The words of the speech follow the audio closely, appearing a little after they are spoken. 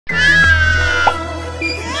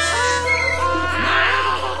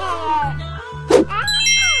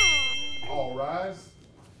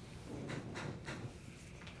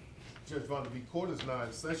found to be court is now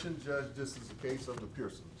in session. Judge, this is the case of the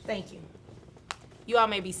Pearsons. Thank you. You all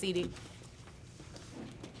may be seated.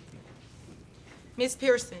 Ms.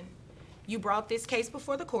 Pearson, you brought this case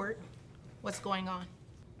before the court. What's going on?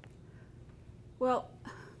 Well,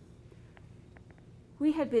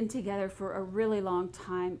 we had been together for a really long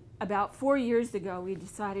time. About 4 years ago, we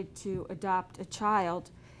decided to adopt a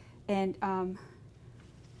child, and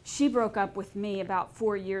she broke up with me about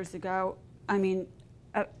 4 years ago.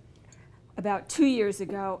 About 2 years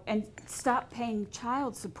ago, and stopped paying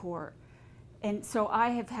child support. And so I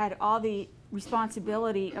have had all the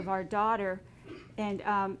responsibility of our daughter, and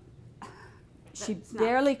she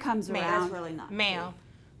barely comes around. That's really not Ma'am,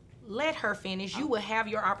 let her finish. You will have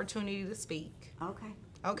your opportunity to speak. Okay.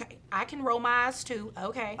 Okay, I can roll my eyes too.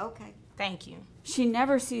 Okay. Okay. Thank you. She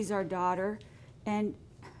never sees our daughter, and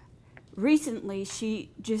recently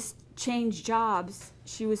she just changed jobs.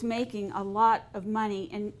 She was making a lot of money,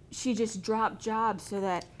 and she just dropped jobs so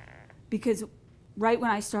that, because right when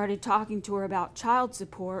I started talking to her about child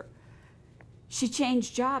support, she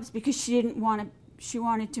changed jobs because she didn't want to, she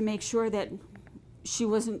wanted to make sure that she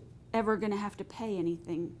wasn't ever going to have to pay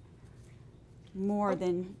anything more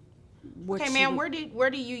than what Okay, ma'am, where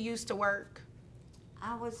do you used to work?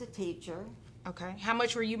 I was a teacher. Okay. How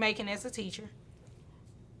much were you making as a teacher?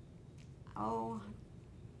 Oh,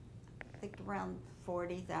 I think around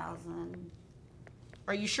 40,000.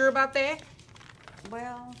 Are you sure about that?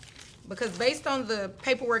 Well, Because based on the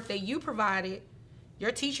paperwork that you provided,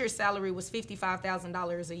 your teacher's salary was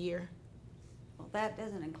 $55,000 a year. well, that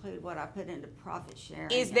doesn't include what I put into profit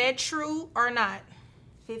sharing. Is that true or not?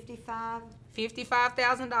 55?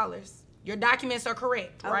 $55,000. Your documents are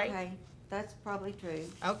correct, right? Okay, that's probably true.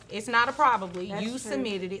 Okay, it's not a probably. That's You true.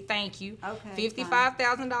 submitted it. Thank you. Okay,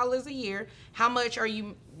 $55,000 a year. How much are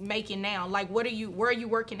you making now? Like, where are you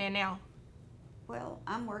working at now? Well,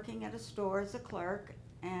 I'm working at a store as a clerk,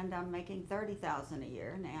 and I'm making 30,000 a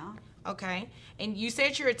year now. Okay. And you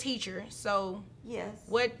said you're a teacher, so Yes.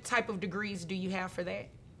 what type of degrees do you have for that?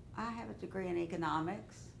 I have a degree in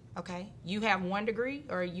economics, Okay. You have one degree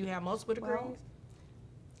or you have multiple degrees? Well,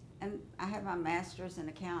 and I have my master's in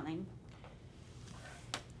accounting.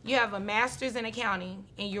 You have a master's in accounting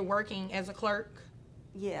and you're working as a clerk.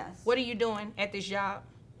 Yes. What are you doing at this job?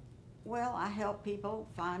 Well, I help people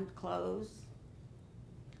find clothes.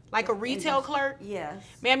 Like a retail clerk? Yes.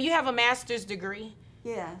 Ma'am, you have a master's degree.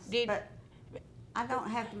 Yes. But I don't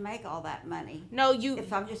have to make all that money. No, you.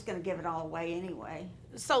 If I'm just going to give it all away anyway.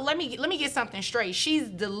 So let me get something straight. She's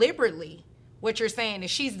deliberately, what you're saying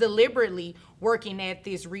is she's deliberately working at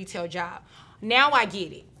this retail job. Now I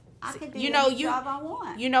get it. I can do You know, any job I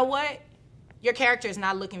want. You know what? Your character is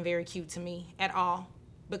not looking very cute to me at all,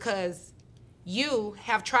 because you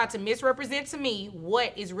have tried to misrepresent to me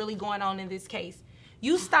what is really going on in this case.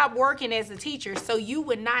 You stopped working as a teacher so you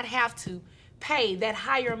would not have to pay that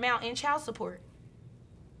higher amount in child support.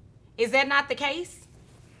 Is that not the case?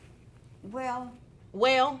 Well,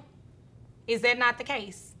 Is that not the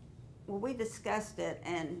case? we discussed it,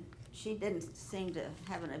 and she didn't seem to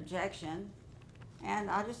have an objection. And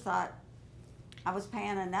I just thought I was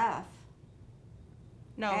paying enough.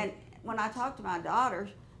 No. And when I talked to my daughter,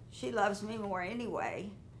 she loves me more anyway,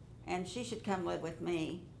 and she should come live with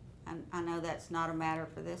me. And I know that's not a matter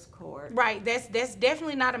for this court. Right, that's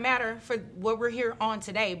definitely not a matter for what we're here on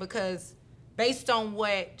today, because based on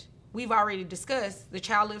what we've already discussed, the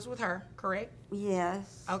child lives with her, correct?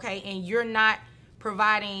 Yes. Okay, and you're not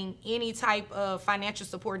providing any type of financial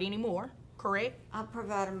support anymore, correct? I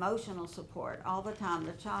provide emotional support all the time.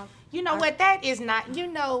 The child. You know what, that is not,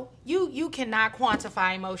 you cannot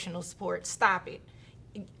quantify emotional support. Stop it.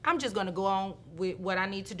 I'm just going to go on with what I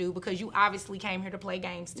need to do, because you obviously came here to play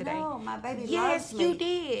games today. No, my baby yes, loves me. you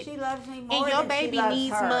did. She loves me more and your than baby she loves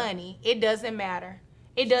needs her. money. It doesn't matter.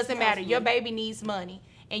 It doesn't matter. me. Your baby needs money,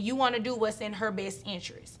 and you want to do what's in her best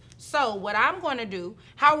interest. So what I'm going to do,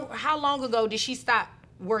 how long ago did she stop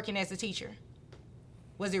working as a teacher?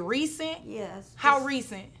 Was it recent? Yes. How just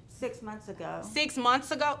recent? 6 months ago. 6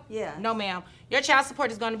 months ago? Yeah. No, ma'am. Your child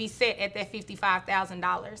support is going to be set at that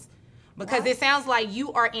 $55,000, because What? it sounds like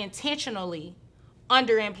you are intentionally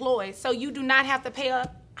underemployed, so you do not have to pay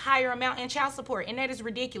a higher amount in child support, and that is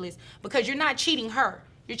ridiculous, because you're not cheating her.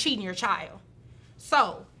 You're cheating your child.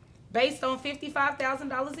 So, based on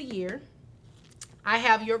 $55,000 a year, I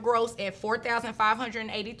have your gross at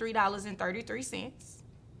 $4,583.33.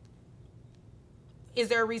 Is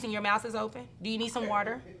there a reason your mouth is open? Do you need some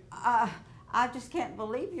water? I just can't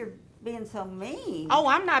believe you're being so mean. Oh,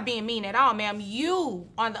 I'm not being mean at all, ma'am. You,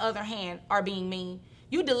 on the other hand, are being mean.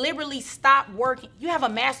 You deliberately stopped working. You have a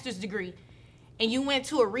master's degree, and you went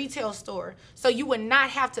to a retail store so you would not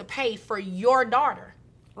have to pay for your daughter.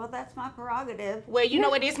 Well, that's my prerogative. Well, you know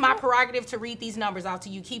what? It's my prerogative to read these numbers out to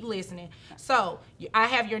you. Keep listening. So I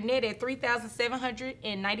have your net at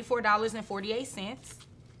 $3,794.48.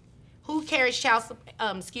 Who carries health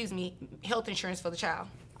insurance for the child?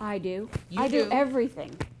 I do. You I do do?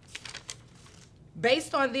 everything.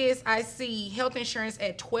 Based on this, I see health insurance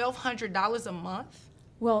at $1,200 a month.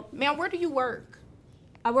 Well, Ma'am, where do you work?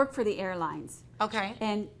 I work for the airlines, Okay.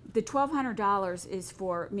 and the $1,200 is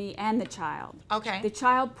for me and the child. Okay. The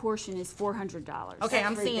child portion is $400. Okay, That's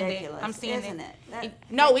I'm seeing that. ridiculous, I'm seeing isn't that. it?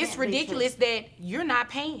 No, That it's can't be true. ridiculous that you're not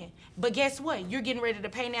paying. But guess what? You're getting ready to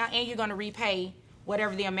pay now, and you're going to repay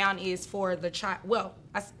whatever the amount is for the child. Well,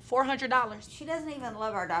 $400. She doesn't even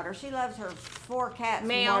love our daughter. She loves her 4 cats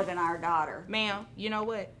Ma'am. more than our daughter. Ma'am, you know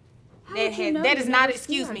what? How would you know? That You is not, never see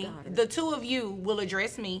excuse our me, daughter. the two of you will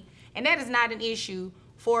address me, and that is not an issue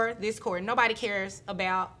for this court. Nobody cares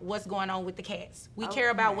about what's going on with the cats. We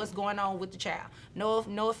care about Okay. what's going on with the child. No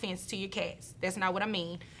offense to your cats. That's not what I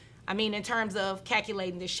mean. I mean in terms of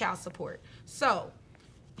calculating this child support. So,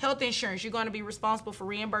 health insurance, you're going to be responsible for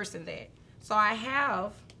reimbursing that. So I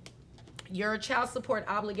have your child support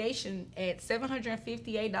obligation at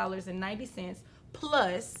 $758.90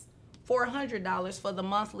 plus $400 for the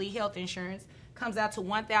monthly health insurance comes out to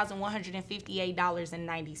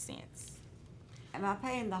 $1,158.90. Am I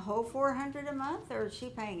paying the whole $400 a month, or is she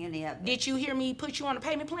paying any of it? Did you hear me put you on a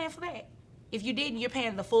payment plan for that? If you didn't, you're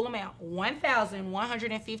paying the full amount,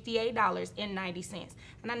 $1,158.90.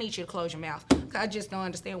 And I need you to close your mouth, 'cause I just don't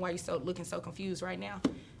understand why you're looking so confused right now.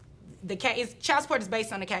 Child support is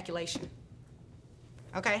based on the calculation.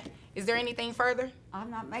 Okay? Is there anything further?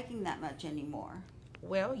 I'm not making that much anymore.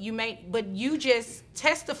 Well, but you just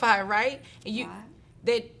testified, right? Right.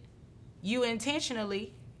 That you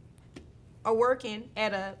intentionally are working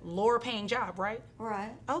at a lower paying job, right? Right.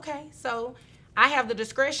 Okay, so I have the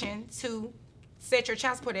discretion to set your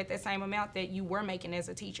child support at that same amount that you were making as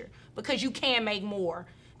a teacher, because you can make more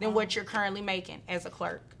than what you're currently making as a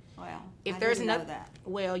clerk. Well, If I there's didn't know nothing, that.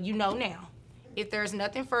 well, you know now. If there's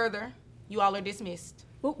nothing further, you all are dismissed.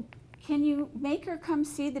 Well, can you make her come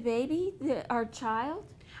see the baby, our child?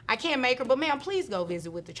 I can't make her, but ma'am, please go visit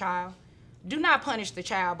with the child. Do not punish the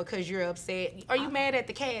child because you're upset. Are you mad at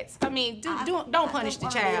the cats? I mean, don't punish the I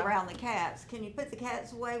don't wanna be child. around the cats. Can you put the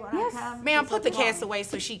cats away when Yes. I come? Ma'am, It's put the so cats long. away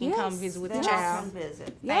so she can come Yes, visit with Then the I'll child. come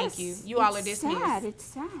visit. Thank you. You all are It's dismissed. sad. It's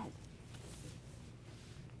sad.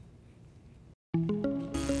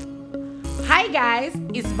 Hi guys,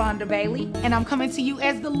 it's Vonda Bailey, and I'm coming to you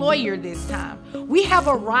as the lawyer this time. We have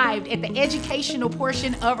arrived at the educational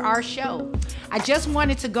portion of our show. I just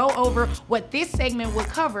wanted to go over what this segment would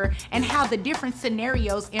cover and how the different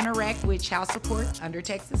scenarios interact with child support under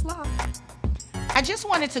Texas law. I just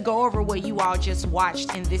wanted to go over what you all just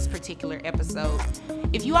watched in this particular episode.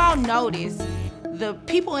 If you all notice, the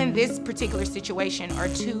people in this particular situation are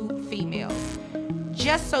 2 females.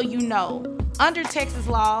 Just so you know, under Texas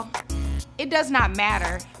law, it does not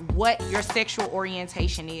matter what your sexual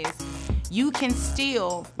orientation is. You can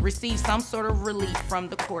still receive some sort of relief from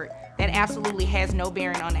the court that absolutely has no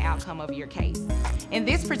bearing on the outcome of your case. In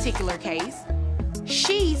this particular case,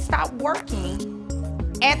 she stopped working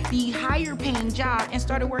at the higher paying job and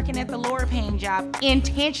started working at the lower paying job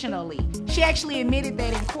intentionally. She actually admitted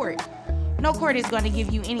that in court. No court is going to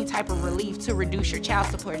give you any type of relief to reduce your child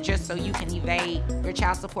support just so you can evade your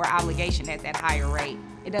child support obligation at that higher rate.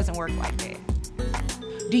 It doesn't work like that.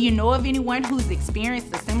 Do you know of anyone who's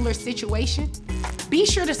experienced a similar situation? Be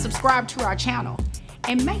sure to subscribe to our channel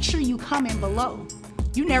and make sure you comment below.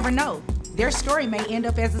 You never know, their story may end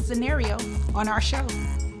up as a scenario on our show.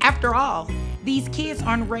 After all, these kids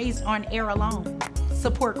aren't raised on air alone.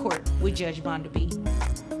 Support Court with Judge Vonda B.